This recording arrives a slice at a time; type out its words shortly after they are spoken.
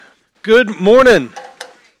Good morning.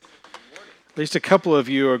 At least a couple of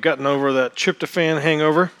you have gotten over that tryptophan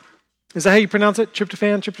hangover. Is that how you pronounce it?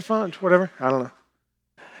 Tryptophan, whatever? I don't know.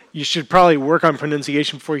 You should probably work on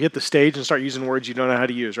pronunciation before you hit the stage and start using words you don't know how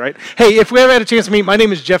to use, right? Hey, if we haven't had a chance to meet, my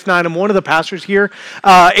name is Jeff Knight. I'm one of the pastors here,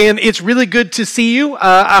 and it's really good to see you.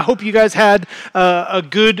 I hope you guys had a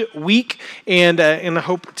good week, and I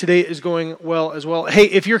hope today is going well as well. Hey,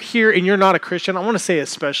 if you're here and you're not a Christian, I want to say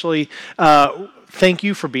especially thank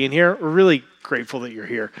you for being here. We're really grateful that you're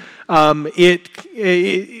here.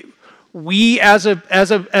 We as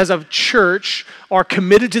a church are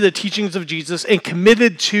committed to the teachings of Jesus and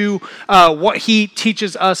committed to what he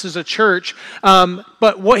teaches us as a church.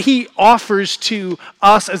 But what he offers to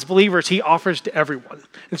us as believers, he offers to everyone.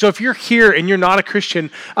 And so if you're here and you're not a Christian,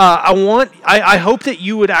 I hope that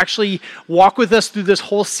you would actually walk with us through this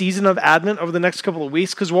whole season of Advent over the next couple of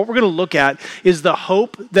weeks, because what we're going to look at is the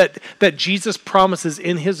hope that Jesus promises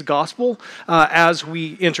in his gospel as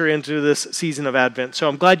we enter into this season of Advent. So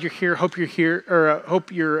I'm glad you're here. Hope you're here, or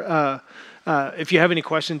hope you're. If you have any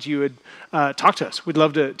questions, you would talk to us. We'd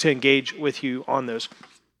love to engage with you on those.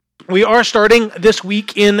 We are starting this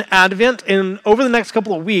week in Advent, and over the next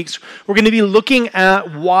couple of weeks, we're going to be looking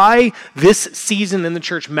at why this season in the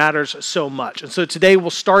church matters so much. And so today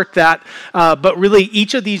we'll start that, but really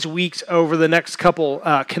each of these weeks over the next couple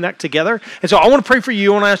connect together. And so I want to pray for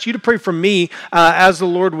you, and I ask you to pray for me as the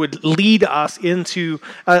Lord would lead us into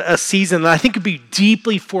a season that I think could be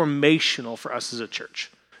deeply formational for us as a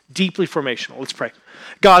church. Deeply formational. Let's pray.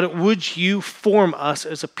 God, would you form us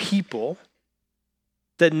as a people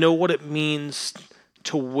that know what it means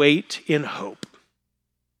to wait in hope?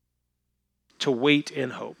 To wait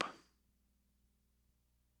in hope.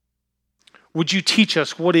 Would you teach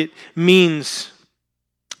us what it means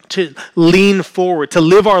to lean forward, to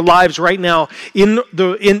live our lives right now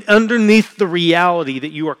underneath the reality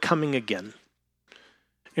that you are coming again?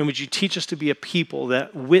 And would you teach us to be a people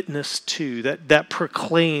that witness to, that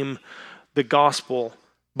proclaim the gospel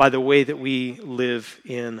by the way that we live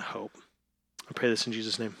in hope? I pray this in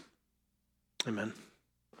Jesus' name. Amen.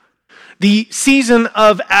 The season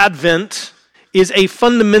of Advent is a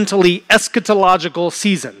fundamentally eschatological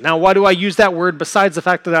season. Now, why do I use that word besides the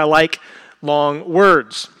fact that I like long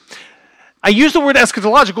words? I use the word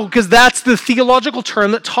eschatological because that's the theological term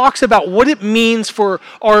that talks about what it means for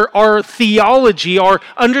our theology, our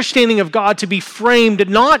understanding of God to be framed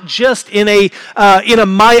not just in a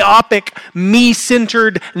myopic,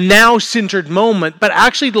 me-centered, now-centered moment, but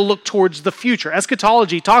actually to look towards the future.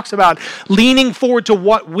 Eschatology talks about leaning forward to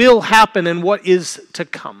what will happen and what is to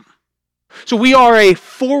come. So we are a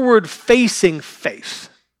forward-facing faith,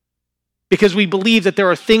 because we believe that there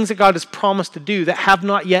are things that God has promised to do that have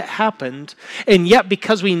not yet happened, and yet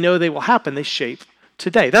because we know they will happen, they shape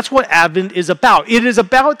today. That's what Advent is about. It is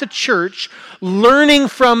about the church learning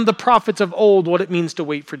from the prophets of old what it means to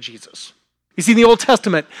wait for Jesus. You see, in the Old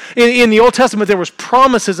Testament, there was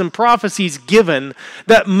promises and prophecies given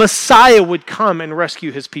that Messiah would come and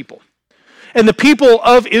rescue his people. And the people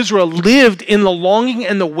of Israel lived in the longing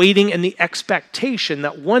and the waiting and the expectation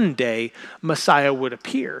that one day Messiah would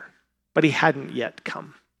appear. But he hadn't yet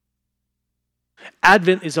come.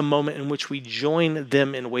 Advent is a moment in which we join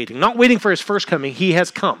them in waiting. Not waiting for his first coming, he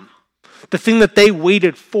has come. The thing that they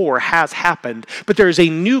waited for has happened, but there is a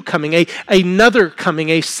new coming, another coming,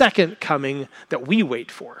 a second coming that we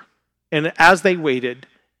wait for. And as they waited,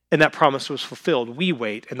 and that promise was fulfilled, we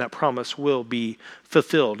wait, and that promise will be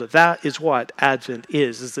fulfilled. That is what Advent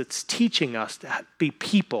is it's teaching us to be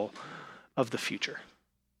people of the future.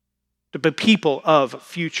 To be people of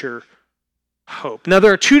future hope. Now,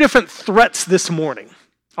 there are two different threats this morning.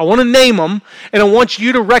 I want to name them, and I want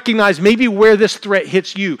you to recognize maybe where this threat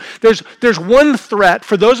hits you. There's one threat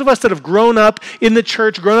for those of us that have grown up in the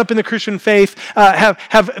church, grown up in the Christian faith,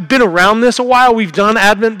 have been around this a while. We've done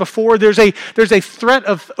Advent before. There's a threat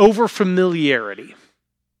of over-familiarity.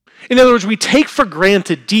 In other words, we take for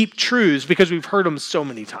granted deep truths because we've heard them so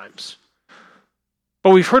many times.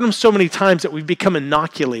 But we've heard them so many times that we've become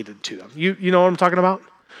inoculated to them. You know what I'm talking about?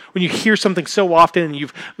 When you hear something so often and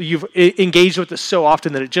you've engaged with it so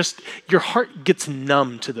often that your heart gets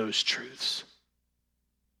numb to those truths.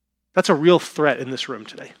 That's a real threat in this room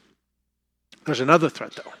today. There's another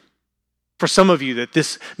threat, though. For some of you that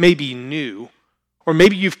this may be new, or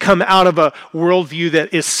maybe you've come out of a worldview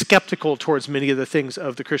that is skeptical towards many of the things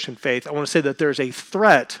of the Christian faith. I want to say that there's a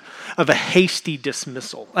threat of a hasty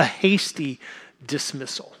dismissal. A hasty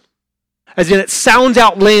dismissal. As in, it sounds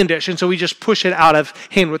outlandish, and so we just push it out of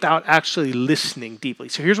hand without actually listening deeply.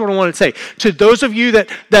 So here's what I want to say. To those of you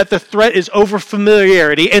that the threat is over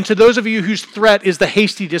familiarity, and to those of you whose threat is the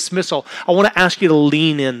hasty dismissal, I want to ask you to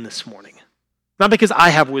lean in this morning. Not because I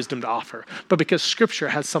have wisdom to offer, but because Scripture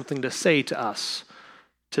has something to say to us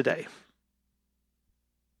today.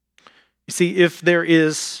 You see, if there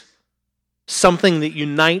is something that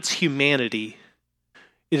unites humanity,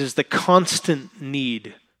 it is the constant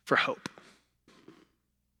need for hope.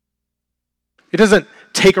 It doesn't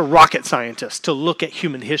take a rocket scientist to look at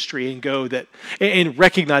human history and go that and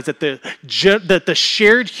recognize that the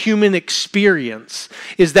shared human experience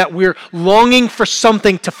is that we're longing for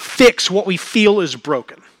something to fix what we feel is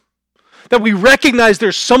broken. That we recognize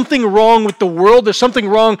there's something wrong with the world, there's something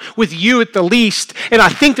wrong with you at the least, and I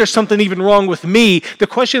think there's something even wrong with me. The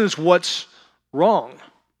question is, what's wrong?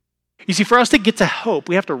 You see, for us to get to hope,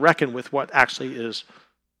 we have to reckon with what actually is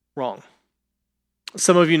wrong.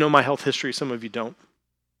 Some of you know my health history, some of you don't.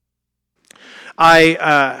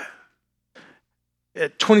 I,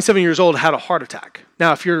 at 27 years old, had a heart attack.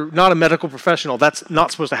 Now, if you're not a medical professional, that's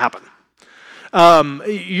not supposed to happen.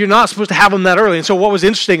 You're not supposed to have them that early. And so what was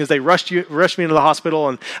interesting is they rushed me into the hospital,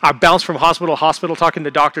 and I bounced from hospital to hospital talking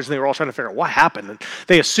to doctors, and they were all trying to figure out what happened. And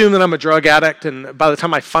they assumed that I'm a drug addict, and by the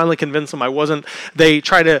time I finally convinced them I wasn't, they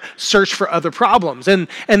tried to search for other problems. And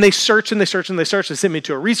they searched and they searched and they searched. They sent me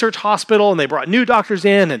to a research hospital, and they brought new doctors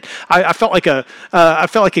in, and I felt like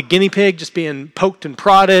a guinea pig just being poked and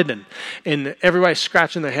prodded, and everybody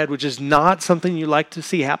scratching their head, which is not something you like to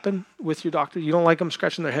see happen with your doctor. You don't like them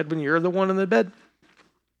scratching their head when you're the one in the bed.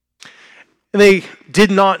 And they did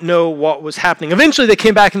not know what was happening. Eventually they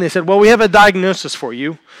came back and they said, well, we have a diagnosis for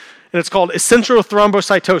you, and it's called essential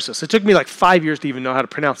thrombocytosis. It took me like 5 years to even know how to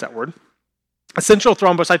pronounce that word. Essential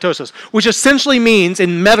thrombocytosis, which essentially means,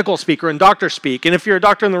 in medical speak or in doctor speak, and if you're a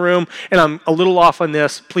doctor in the room and I'm a little off on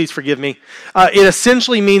this, please forgive me, it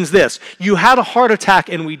essentially means this: you had a heart attack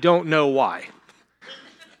and we don't know why.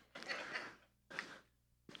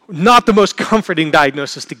 Not the most comforting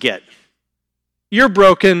diagnosis to get. You're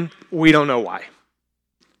broken, we don't know why.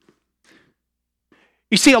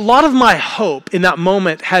 You see, a lot of my hope in that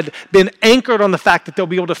moment had been anchored on the fact that they'll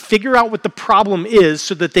be able to figure out what the problem is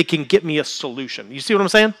so that they can get me a solution. You see what I'm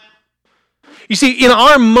saying? You see, in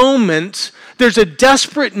our moment, there's a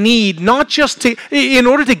desperate need, not just in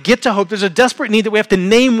order to get to hope, there's a desperate need that we have to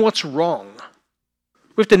name what's wrong.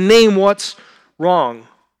 We have to name what's wrong.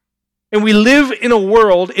 And we live in a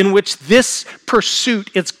world in which this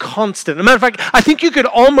pursuit is constant. As a matter of fact, I think you could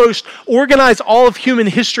almost organize all of human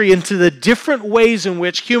history into the different ways in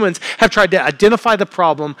which humans have tried to identify the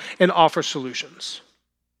problem and offer solutions.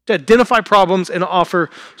 To identify problems and offer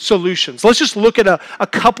solutions. Let's just look at a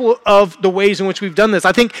couple of the ways in which we've done this.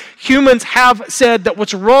 I think humans have said that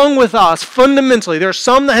what's wrong with us, fundamentally, there are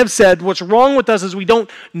some that have said what's wrong with us is we don't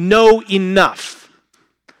know enough.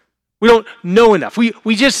 We don't know enough.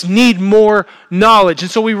 We just need more knowledge. And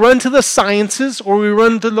so we run to the sciences or we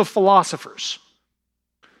run to the philosophers.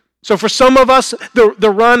 So for some of us, the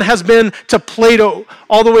run has been to Plato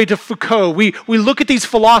all the way to Foucault. We look at these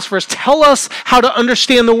philosophers. Tell us how to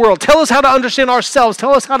understand the world. Tell us how to understand ourselves.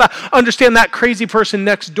 Tell us how to understand that crazy person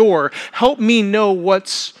next door. Help me know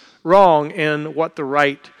what's wrong and what the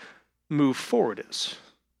right move forward is.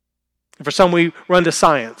 And for some, we run to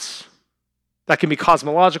science. That can be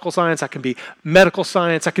cosmological science, that can be medical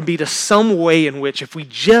science, that can be to some way in which if we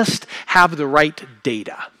just have the right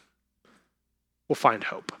data, we'll find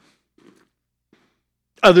hope.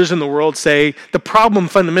 Others in the world say the problem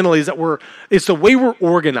fundamentally is that it's the way we're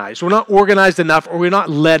organized. We're not organized enough or we're not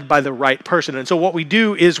led by the right person. And so what we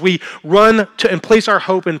do is we run to and place our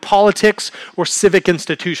hope in politics or civic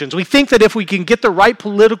institutions. We think that if we can get the right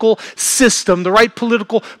political system, the right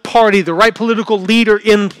political party, the right political leader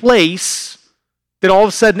in place, then all of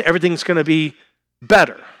a sudden everything's going to be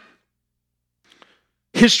better.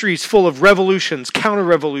 History is full of revolutions,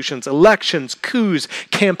 counter-revolutions, elections, coups,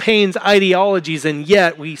 campaigns, ideologies, and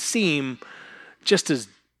yet we seem just as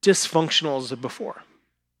dysfunctional as before.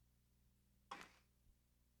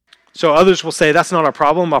 So others will say that's not our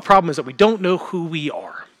problem. Our problem is that we don't know who we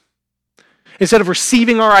are. Instead of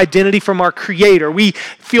receiving our identity from our Creator, we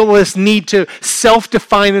feel this need to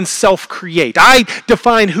self-define and self-create. I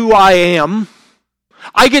define who I am.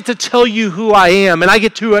 I get to tell you who I am, and I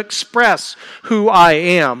get to express who I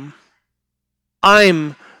am.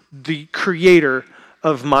 I'm the creator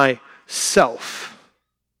of myself.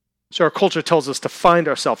 So our culture tells us to find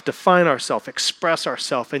ourselves, define ourselves, express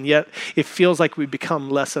ourselves, and yet it feels like we become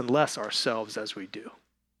less and less ourselves as we do.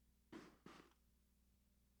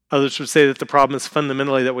 Others would say that the problem is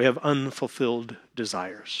fundamentally that we have unfulfilled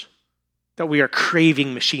desires. That we are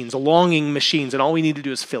craving machines, longing machines, and all we need to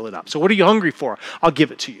do is fill it up. So what are you hungry for? I'll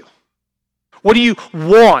give it to you. What do you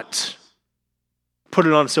want? Put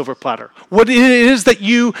it on a silver platter. What it is that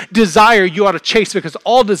you desire, you ought to chase, because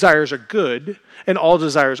all desires are good and all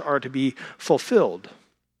desires are to be fulfilled.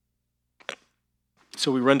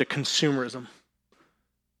 So we run to consumerism.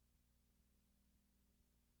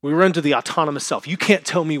 We run to the autonomous self. You can't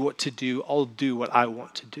tell me what to do. I'll do what I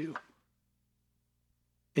want to do.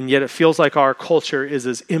 And yet it feels like our culture is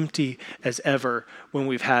as empty as ever when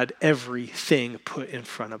we've had everything put in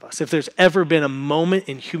front of us. If there's ever been a moment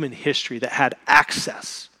in human history that had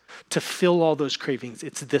access to fill all those cravings,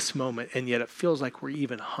 it's this moment. And yet it feels like we're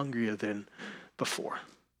even hungrier than before.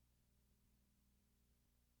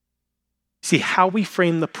 See, how we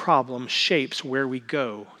frame the problem shapes where we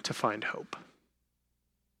go to find hope.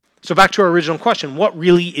 So back to our original question, what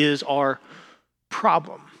really is our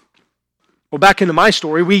problem? Well, back into my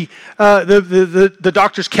story, the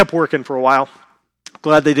doctors kept working for a while.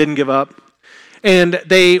 Glad they didn't give up. And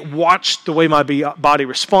they watched the way my body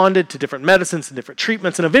responded to different medicines and different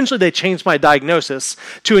treatments, and eventually they changed my diagnosis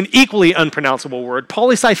to an equally unpronounceable word,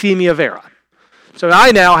 polycythemia vera. So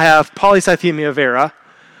I now have polycythemia vera.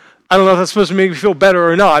 I don't know if that's supposed to make me feel better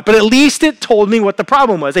or not, but at least it told me what the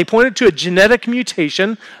problem was. They pointed to a genetic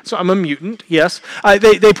mutation. So I'm a mutant, yes.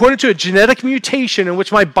 They pointed to a genetic mutation in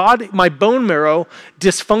which my bone marrow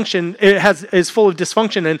dysfunction is full of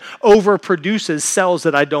dysfunction and overproduces cells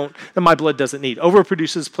that my blood doesn't need.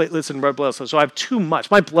 Overproduces platelets and red blood cells. So I have too much.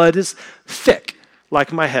 My blood is thick,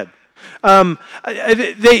 like my head.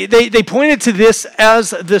 They pointed to this as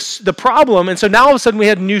the problem, and so now all of a sudden we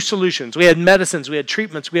had new solutions. We had medicines, we had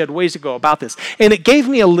treatments, we had ways to go about this. And it gave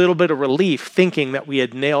me a little bit of relief thinking that we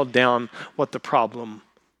had nailed down what the problem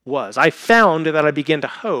was. I found that I began to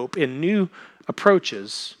hope in new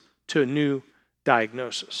approaches to a new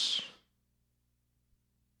diagnosis.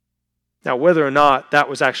 Now, whether or not that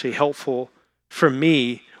was actually helpful for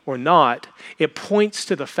me or not, it points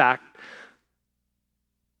to the fact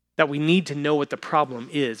that we need to know what the problem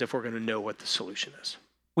is if we're going to know what the solution is.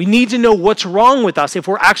 We need to know what's wrong with us if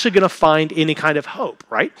we're actually going to find any kind of hope,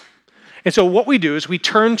 right? And so what we do is we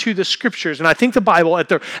turn to the scriptures, and I think the Bible, at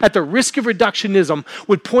the risk of reductionism,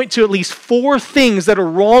 would point to at least 4 things that are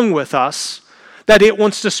wrong with us that it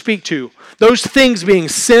wants to speak to. Those things being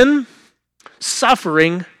sin,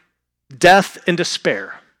 suffering, death, and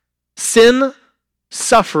despair. Sin,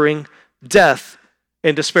 suffering, death,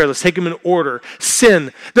 and despair. Let's take them in order.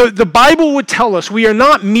 Sin. The Bible would tell us we are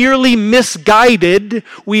not merely misguided,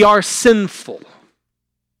 we are sinful.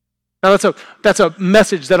 Now that's a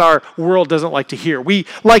message that our world doesn't like to hear. We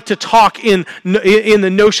like to talk in the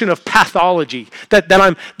notion of pathology,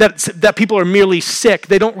 that people are merely sick.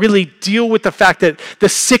 They don't really deal with the fact that the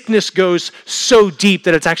sickness goes so deep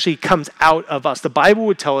that it actually comes out of us. The Bible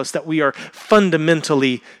would tell us that we are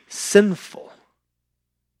fundamentally sinful.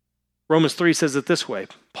 Romans 3 says it this way.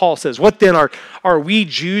 Paul says, what then, are we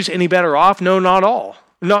Jews any better off? No, not all.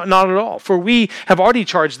 Not at all. For we have already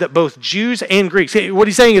charged that both Jews and Greeks, what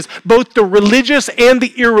he's saying is both the religious and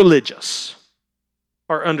the irreligious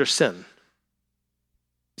are under sin.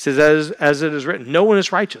 He says, as it is written, no one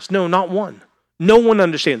is righteous. No, not one. No one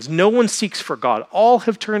understands. No one seeks for God. All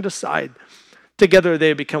have turned aside. Together they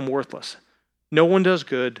have become worthless. No one does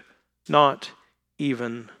good, not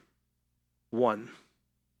even one.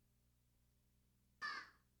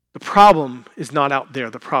 The problem is not out there.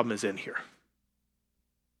 The problem is in here.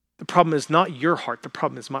 The problem is not your heart. The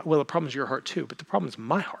problem is the problem is your heart too, but the problem is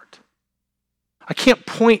my heart. I can't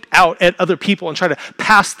point out at other people and try to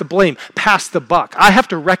pass the blame, pass the buck. I have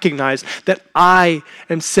to recognize that I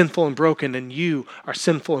am sinful and broken, and you are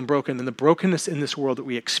sinful and broken, and the brokenness in this world that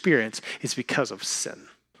we experience is because of sin.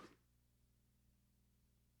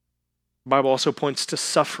 The Bible also points to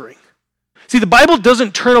suffering. See, the Bible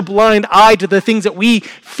doesn't turn a blind eye to the things that we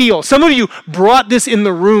feel. Some of you brought this in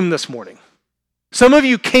the room this morning. Some of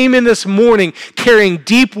you came in this morning carrying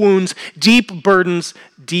deep wounds, deep burdens,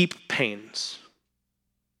 deep pains.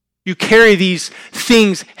 You carry these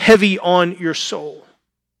things heavy on your soul.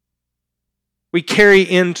 We carry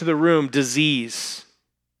into the room disease.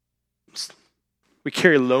 We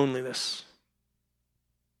carry loneliness.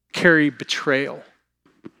 We carry betrayal.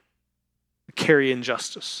 We carry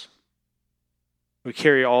injustice. We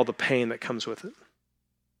carry all the pain that comes with it.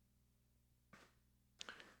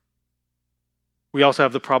 We also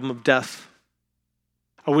have the problem of death.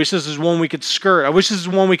 I wish this is one we could skirt. I wish this is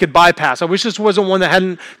one we could bypass. I wish this wasn't one that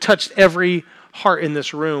hadn't touched every heart in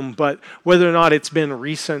this room, but whether or not it's been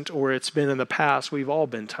recent or it's been in the past, we've all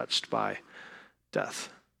been touched by death.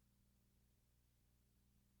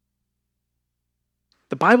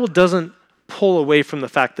 The Bible doesn't pull away from the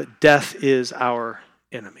fact that death is our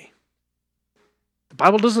enemy. The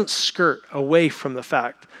Bible doesn't skirt away from the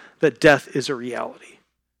fact that death is a reality.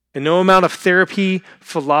 And no amount of therapy,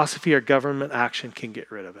 philosophy, or government action can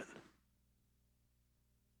get rid of it.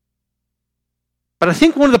 But I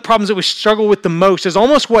think one of the problems that we struggle with the most is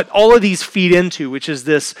almost what all of these feed into, which is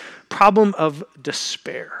this problem of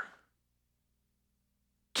despair.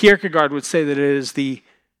 Kierkegaard would say that it is the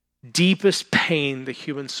deepest pain the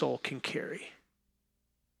human soul can carry.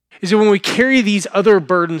 Is that when we carry these other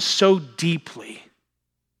burdens so deeply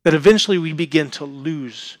that eventually we begin to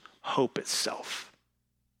lose hope itself.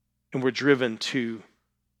 And we're driven to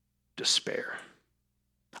despair.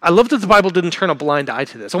 I love that the Bible didn't turn a blind eye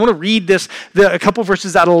to this. I want to read a couple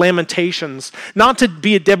verses out of Lamentations, not to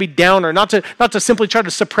be a Debbie Downer, not to simply try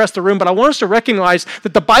to suppress the room, but I want us to recognize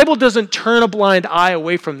that the Bible doesn't turn a blind eye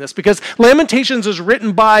away from this, because Lamentations is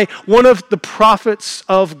written by one of the prophets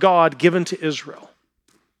of God given to Israel.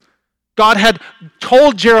 God had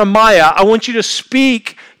told Jeremiah, I want you to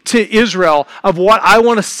speak to Israel of what I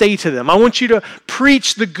want to say to them. I want you to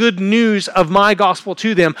preach the good news of my gospel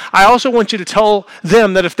to them. I also want you to tell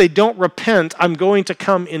them that if they don't repent, I'm going to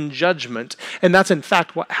come in judgment. And that's in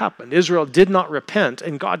fact what happened. Israel did not repent,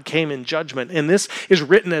 and God came in judgment. And this is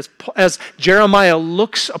written as Jeremiah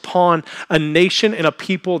looks upon a nation and a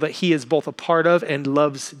people that he is both a part of and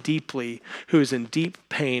loves deeply, who is in deep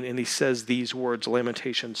pain. And he says these words,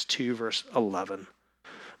 Lamentations 2, verse 11.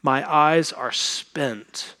 My eyes are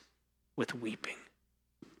spent with weeping.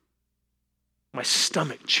 My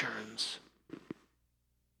stomach churns.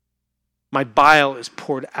 My bile is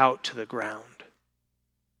poured out to the ground.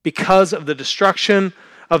 Because of the destruction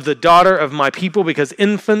of the daughter of my people, because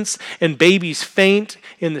infants and babies faint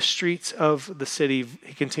in the streets of the city.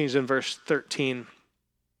 He continues in verse 13.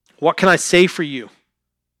 What can I say for you?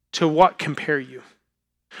 To what compare you?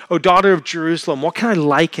 O daughter of Jerusalem, what can I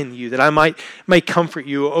liken you that I may comfort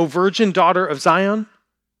you? O virgin daughter of Zion,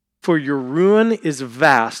 for your ruin is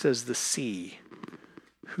vast as the sea.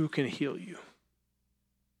 Who can heal you?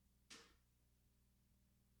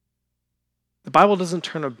 The Bible doesn't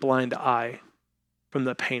turn a blind eye from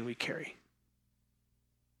the pain we carry.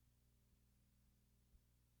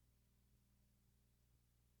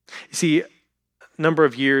 You see, a number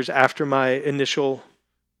of years after my initial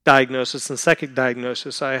diagnosis and second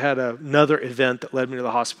diagnosis, I had another event that led me to the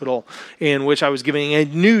hospital in which I was giving a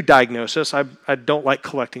new diagnosis. I don't like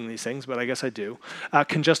collecting these things, but I guess I do.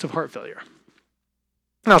 Congestive heart failure.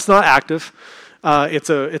 Now, it's not active. It's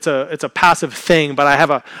a passive thing, but I have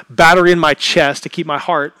a battery in my chest to keep my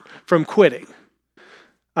heart from quitting.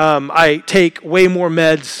 I take way more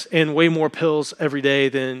meds and way more pills every day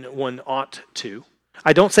than one ought to.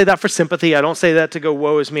 I don't say that for sympathy. I don't say that to go,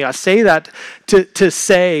 woe is me. I say that to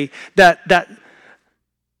say that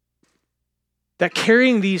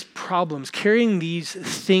carrying these problems, carrying these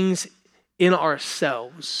things in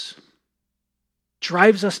ourselves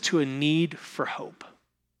drives us to a need for hope.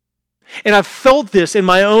 And I've felt this in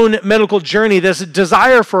my own medical journey, this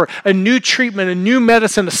desire for a new treatment, a new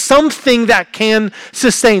medicine, something that can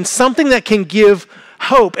sustain, something that can give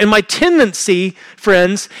hope. And my tendency,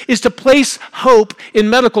 friends, is to place hope in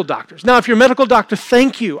medical doctors. Now, if you're a medical doctor,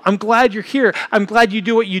 thank you. I'm glad you're here. I'm glad you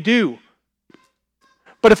do what you do.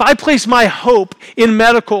 But if I place my hope in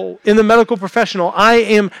the medical professional, I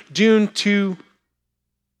am doomed to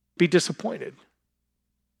be disappointed.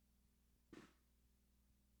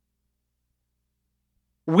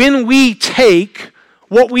 When we take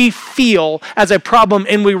what we feel as a problem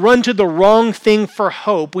and we run to the wrong thing for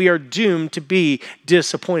hope, we are doomed to be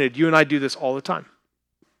disappointed. You and I do this all the time.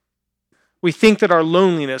 We think that our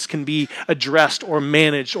loneliness can be addressed or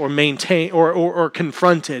managed or maintained or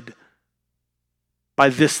confronted by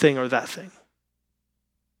this thing or that thing.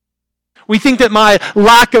 We think that my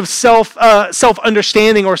lack of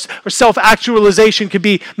self-understanding or self-actualization can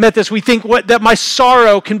be met this. We think that my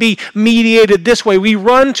sorrow can be mediated this way. We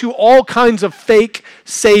run to all kinds of fake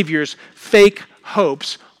saviors, fake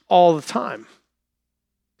hopes all the time.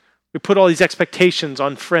 We put all these expectations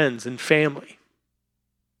on friends and family.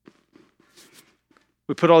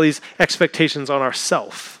 We put all these expectations on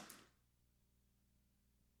ourselves.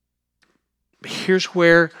 But here's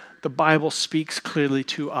where the Bible speaks clearly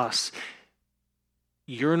to us.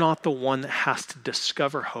 You're not the one that has to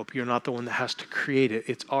discover hope. You're not the one that has to create it.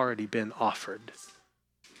 It's already been offered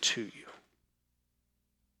to you.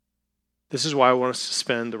 This is why I want us to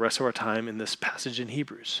spend the rest of our time in this passage in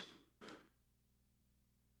Hebrews.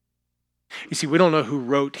 You see, we don't know who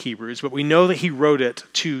wrote Hebrews, but we know that he wrote it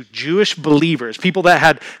to Jewish believers, people that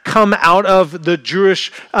had come out of the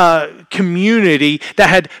Jewish community that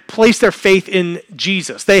had placed their faith in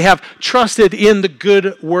Jesus. They have trusted in the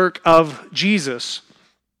good work of Jesus.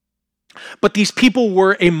 But these people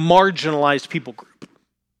were a marginalized people group.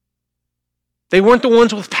 They weren't the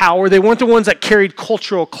ones with power. They weren't the ones that carried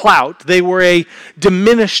cultural clout. They were a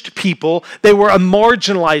diminished people. They were a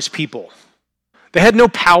marginalized people. They had no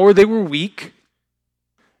power. They were weak.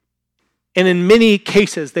 And in many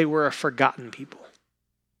cases, they were a forgotten people.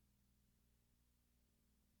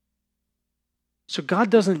 So God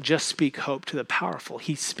doesn't just speak hope to the powerful.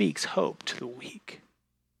 He speaks hope to the weak.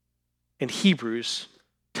 And Hebrews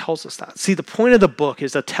tells us that. See, the point of the book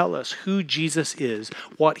is to tell us who Jesus is,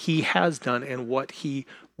 what he has done, and what he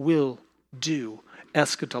will do.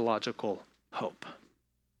 Eschatological hope.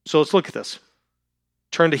 So let's look at this.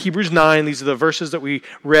 Turn to Hebrews 9. These are the verses that we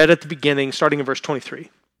read at the beginning, starting in verse 23.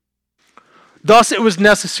 Thus it was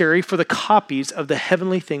necessary for the copies of the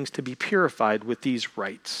heavenly things to be purified with these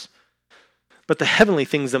rites, but the heavenly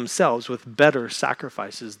things themselves with better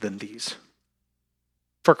sacrifices than these.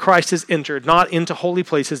 For Christ has entered not into holy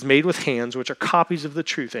places made with hands, which are copies of the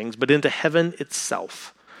true things, but into heaven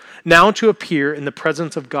itself, now to appear in the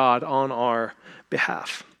presence of God on our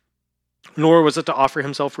behalf. Nor was it to offer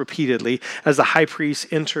himself repeatedly, as the high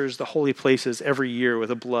priest enters the holy places every year with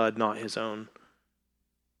a blood not his own.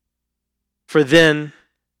 For then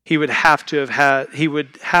he would have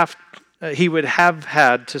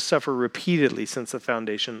had to suffer repeatedly since the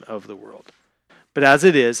foundation of the world. But as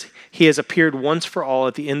it is, he has appeared once for all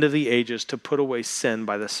at the end of the ages to put away sin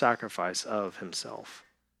by the sacrifice of himself.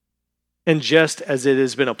 And just as it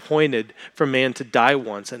has been appointed for man to die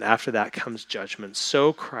once, and after that comes judgment,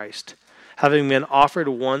 so Christ, having been offered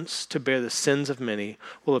once to bear the sins of many,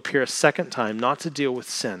 will appear a second time, not to deal with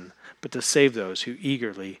sin, but to save those who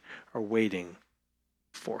eagerly are waiting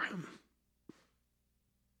for him.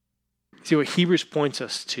 See, what Hebrews points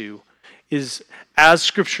us to is, as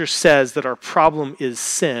Scripture says that our problem is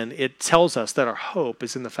sin, it tells us that our hope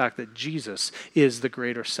is in the fact that Jesus is the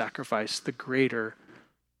greater sacrifice, the greater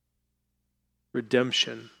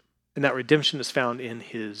redemption. And that redemption is found in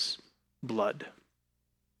his blood.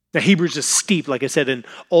 Now, Hebrews is steeped, like I said, in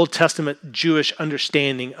Old Testament Jewish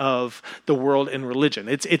understanding of the world and religion.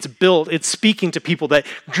 It's speaking to people that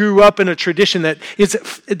grew up in a tradition that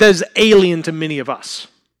is alien to many of us.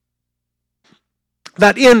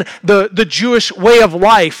 That in the Jewish way of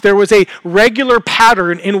life, there was a regular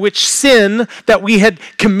pattern in which sin that we had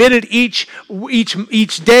committed each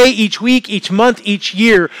day, each week, each month, each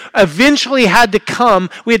year, eventually had to come.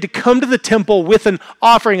 We had to come to the temple with an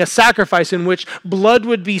offering, a sacrifice in which blood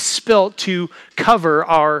would be spilt to cover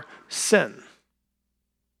our sin.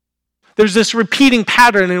 There's this repeating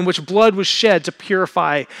pattern in which blood was shed to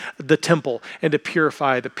purify the temple and to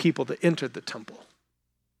purify the people that entered the temple.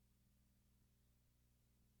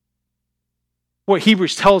 What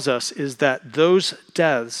Hebrews tells us is that those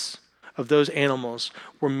deaths of those animals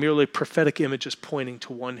were merely prophetic images pointing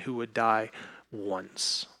to one who would die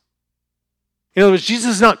once. In other words,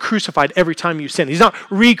 Jesus is not crucified every time you sin. He's not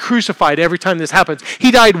re-crucified every time this happens.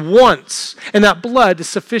 He died once, and that blood is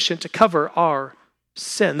sufficient to cover our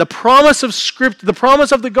sin. The promise of Scripture, the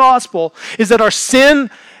promise of the gospel is that our sin,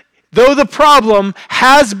 though the problem,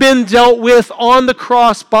 has been dealt with on the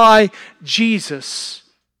cross by Jesus.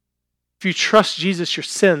 If you trust Jesus, your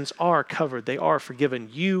sins are covered. They are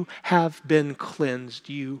forgiven. You have been cleansed.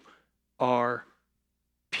 You are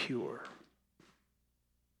pure.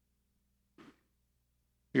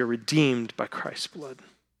 We are redeemed by Christ's blood.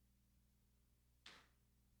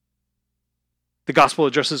 The gospel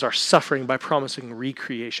addresses our suffering by promising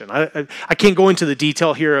recreation. I can't go into the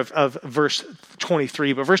detail here of verse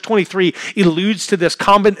 23, but verse 23 alludes to this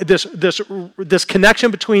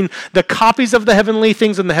connection between the copies of the heavenly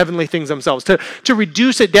things and the heavenly things themselves. To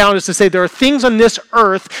reduce it down is to say there are things on this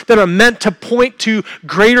earth that are meant to point to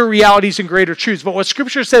greater realities and greater truths. But what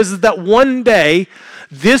Scripture says is that one day,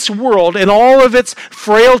 this world and all of its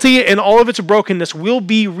frailty and all of its brokenness will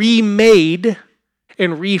be remade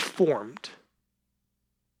and reformed.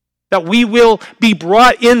 That we will be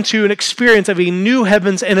brought into an experience of a new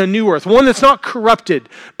heavens and a new earth. One that's not corrupted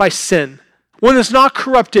by sin. One that's not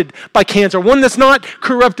corrupted by cancer. One that's not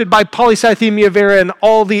corrupted by polycythemia vera and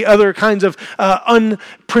all the other kinds of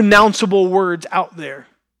unpronounceable words out there.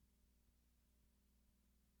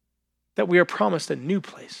 That we are promised a new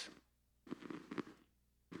place.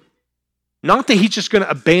 Not that he's just going to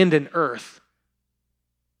abandon earth,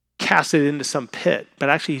 cast it into some pit, but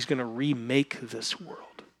actually he's going to remake this world.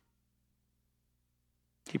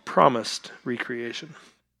 He promised recreation.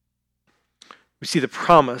 We see the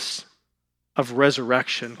promise of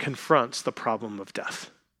resurrection confronts the problem of death.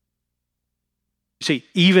 You see,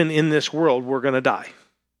 even in this world, we're going to die.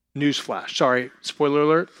 Newsflash. Sorry, spoiler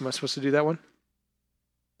alert. Am I supposed to do that one?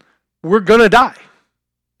 We're going to die.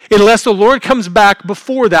 Unless the Lord comes back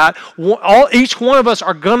before that, each one of us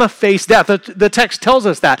are going to face death. The text tells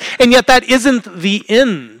us that. And yet that isn't the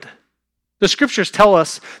end. The scriptures tell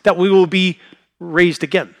us that we will be raised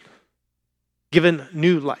again, given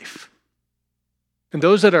new life. And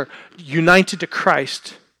those that are united to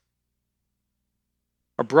Christ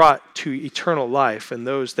are brought to eternal life, and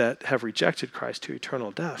those that have rejected Christ to eternal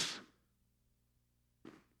death.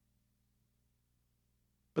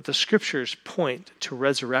 But the scriptures point to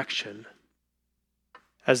resurrection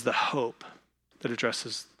as the hope that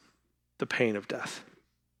addresses the pain of death.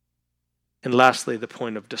 And lastly, the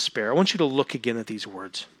point of despair. I want you to look again at these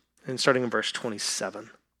words, and starting in verse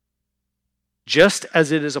 27. Just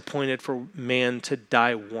as it is appointed for man to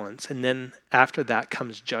die once, and then after that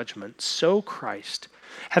comes judgment, so Christ,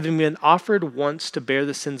 having been offered once to bear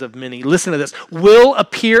the sins of many, listen to this, will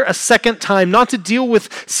appear a second time, not to deal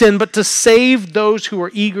with sin, but to save those who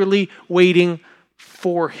are eagerly waiting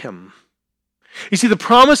for him. You see, the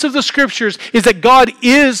promise of the scriptures is that God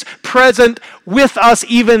is present with us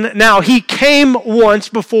even now. He came once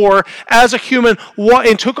before as a human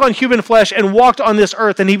and took on human flesh and walked on this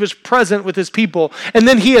earth, and he was present with his people. And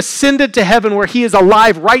then he ascended to heaven where he is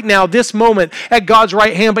alive right now, this moment, at God's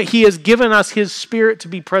right hand, but he has given us his Spirit to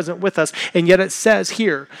be present with us. And yet it says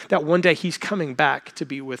here that one day he's coming back to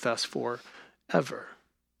be with us forever.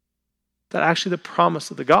 That actually the promise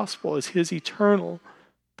of the gospel is his eternal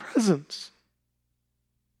presence.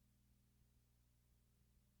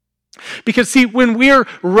 Because see, when we're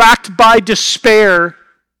racked by despair,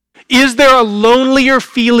 is there a lonelier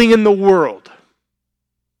feeling in the world?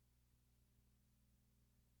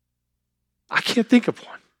 I can't think of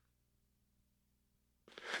one.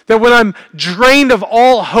 That when I'm drained of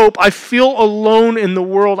all hope, I feel alone in the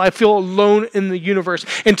world. I feel alone in the universe.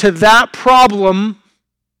 And to that problem,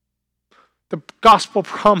 the gospel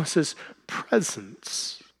promises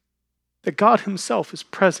presence. That God himself is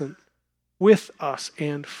present with us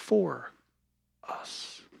and for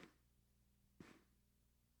us.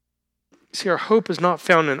 See, our hope is not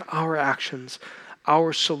found in our actions,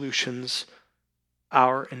 our solutions,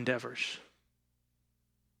 our endeavors.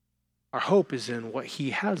 Our hope is in what he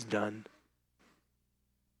has done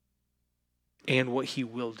and what he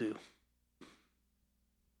will do.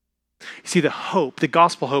 See, the hope, the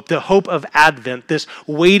gospel hope, the hope of Advent, this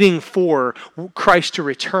waiting for Christ to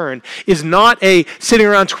return, is not a sitting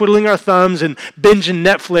around twiddling our thumbs and binging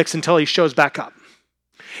Netflix until he shows back up.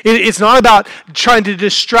 It's not about trying to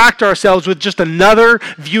distract ourselves with just another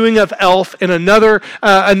viewing of Elf and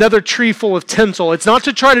another tree full of tinsel. It's not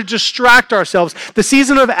to try to distract ourselves. The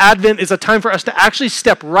season of Advent is a time for us to actually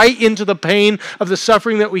step right into the pain of the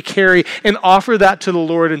suffering that we carry and offer that to the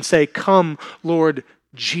Lord and say, "Come, Lord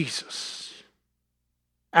Jesus.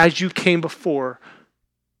 As you came before,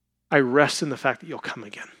 I rest in the fact that you'll come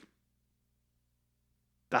again."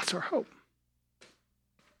 That's our hope.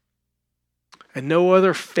 And no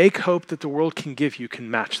other fake hope that the world can give you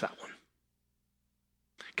can match that one.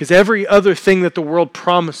 Because every other thing that the world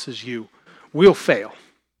promises you will fail.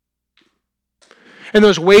 And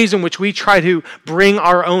those ways in which we try to bring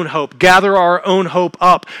our own hope, gather our own hope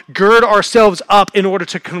up, gird ourselves up in order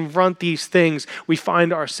to confront these things, we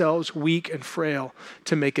find ourselves weak and frail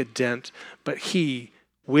to make a dent. But he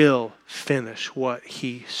will finish what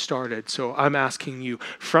he started. So I'm asking you,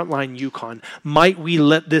 Frontline Yukon, might we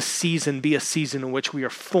let this season be a season in which we are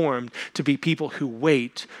formed to be people who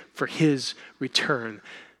wait for his return.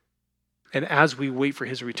 And as we wait for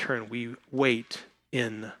his return, we wait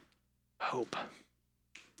in hope.